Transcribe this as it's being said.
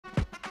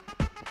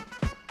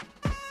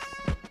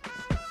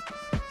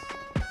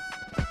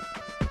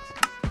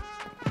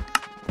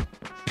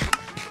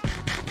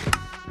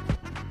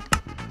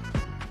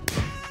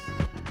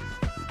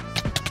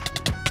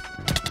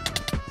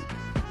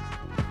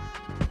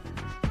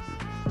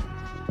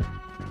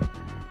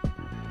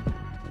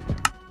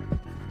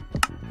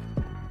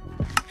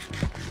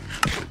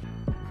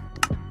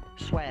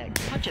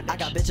I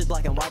got bitches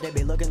black and white, they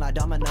be looking like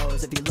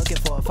dominoes. If you looking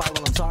for a fight,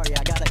 well I'm sorry,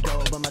 I gotta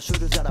go. But my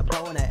shooter's got a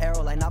bow and an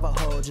arrow like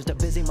Navajo. Just a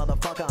busy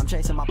motherfucker, I'm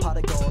chasing my pot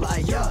of gold.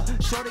 Like yeah,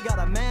 shorty got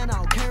a man, I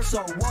don't care, so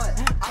what?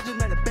 I just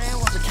made a band,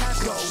 watch the cash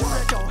go. Shoot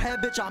at your head,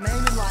 bitch, I'm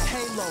aiming like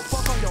Halo.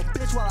 Fuck on your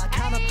bitch while I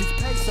count up these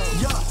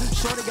pesos. Yeah,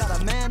 shorty got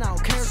a man, I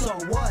don't care, so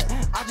what?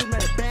 I just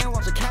made a band,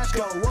 watch the cash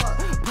go up.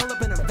 Pull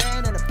up in a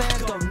van and the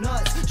fans go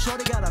nuts.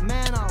 Shorty got a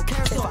man, I don't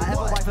care, so what? If I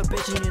ever wife a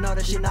bitch and you know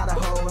that she not a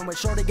hoe. And when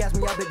shorty gas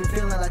me up, it be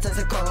feeling like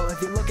Texaco.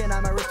 If you're looking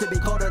at my wrist, it be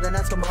colder than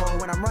Eskimo.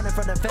 When I'm running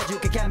from the feds, you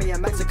can catch me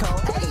in Mexico.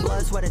 Hey.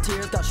 Blood, sweat, and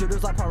tears, got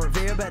shooters like Paul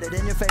Revere. Bet it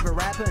in your favorite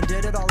rapper and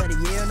did it all in a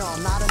year. No,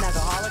 I'm not an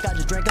alcoholic, I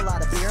just drink a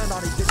lot of beer. And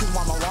all these bitches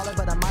want my wallet,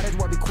 but I might as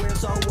well be queer,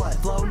 so what?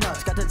 Flow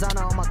nuts, got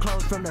designer on my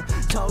clothes from the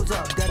toes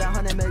up. Got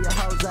 100 million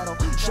hoes that'll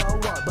show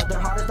up, but their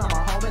heart is not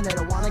my home and they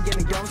don't wanna give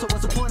me dough. So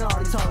what's the point of all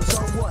these hoes?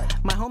 So what?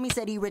 My homie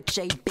said he rich,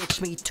 a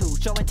bitch, me too.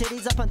 Showing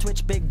titties up on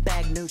Twitch, big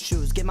bag, new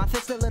shoes. Give my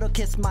fist a little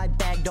kiss, my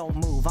bag don't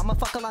move. I'ma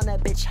fuck on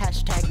that bitch,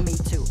 hashtag me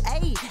too.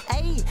 Ayy,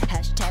 ayy,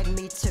 hashtag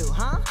me too,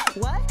 huh?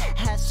 What?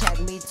 Hashtag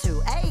me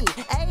too. Ayy,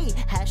 ayy,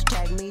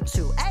 hashtag me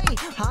too. Ayy,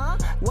 huh?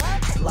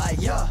 What?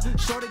 Like, yeah,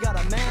 shorty got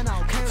a man, I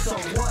don't care, so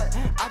what?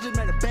 I just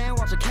made a band,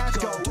 watch the cash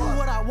go. Do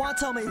what I want,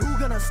 tell me who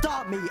gonna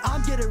stop me.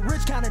 I'm getting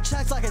rich, counting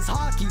checks like it's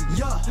hockey.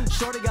 Yeah,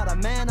 shorty got a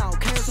man, I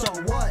don't care, so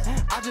what?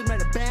 I just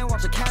made a band,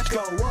 watch the cash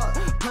go up.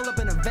 Pull up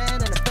in a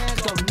van and the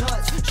fans go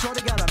nuts.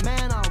 Shorty got a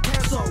man, I don't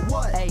care, so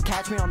what? Hey,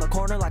 catch me on the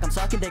corner like I'm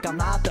sucking dick, I'm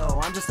not though.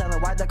 I'm just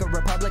selling white like a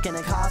Republican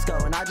in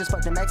Costco. And I just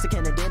fucked a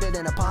Mexican and did it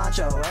in a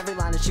poncho. Every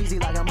line is cheesy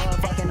like a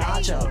motherfucking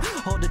nacho.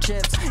 Hold the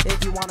chips,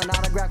 if you want an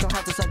autograph, don't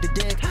have to suck the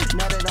dick.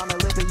 Nut it on the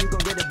lip and you gon'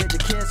 get a bitch a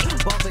kiss.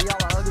 Both of y'all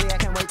are ugly, I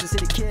can't wait to see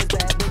the kids.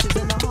 Bad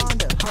bitches in the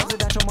Honda.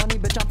 Presidential money,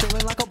 bitch, I'm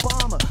feeling like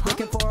Obama.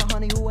 Looking for a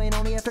honey who ain't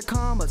only after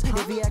commas.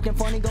 If he acting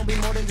funny, gon' be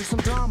more than just some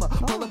drama.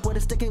 Pull up with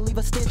a stick and leave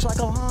a stitch like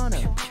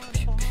Ohana.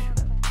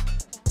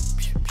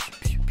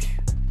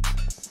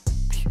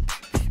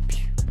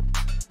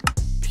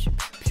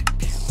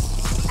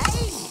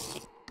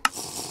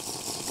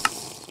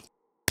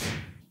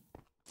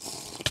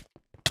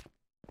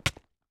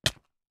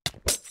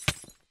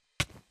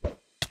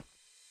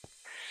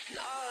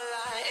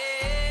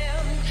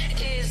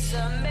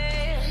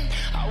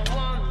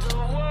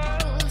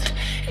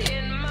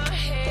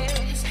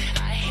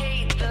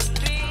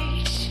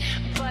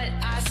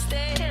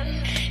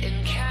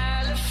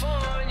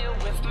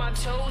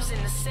 Toes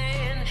in the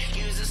sand,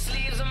 use the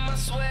sleeves of my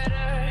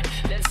sweater.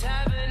 Let's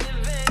have an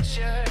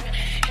adventure.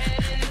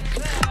 Head in the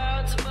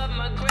clouds above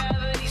my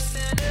gravity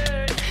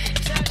centered.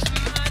 Touch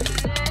my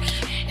neck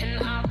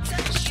and I'll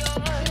touch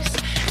yours.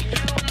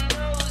 You and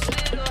those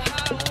little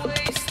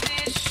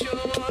high-waisted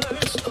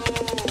shorts.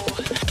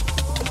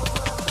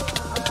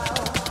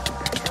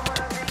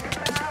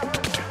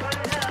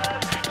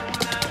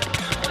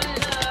 One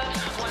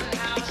love, one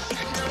house,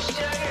 no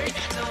shirt,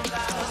 no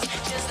blouse,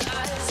 just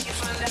us. You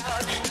find out.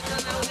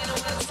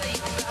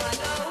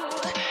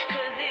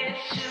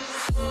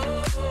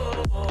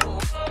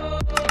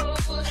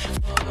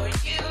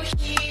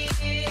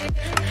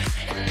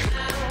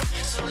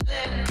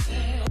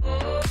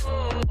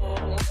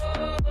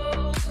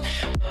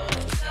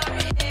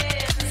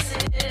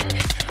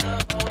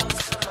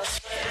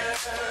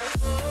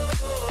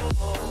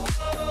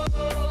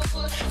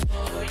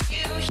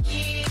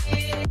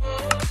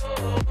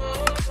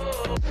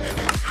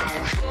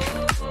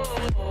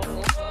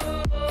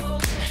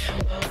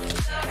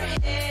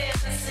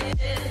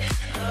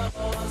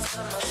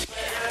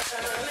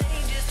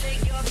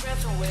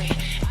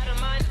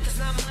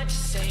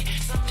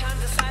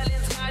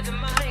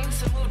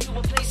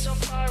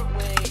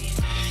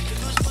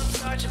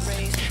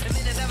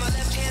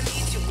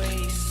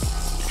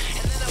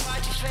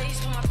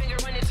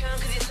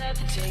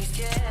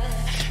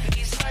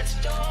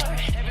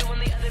 Everyone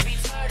the other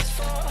beats hard is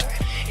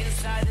for.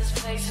 Inside this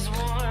place is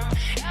warm.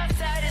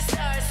 Outside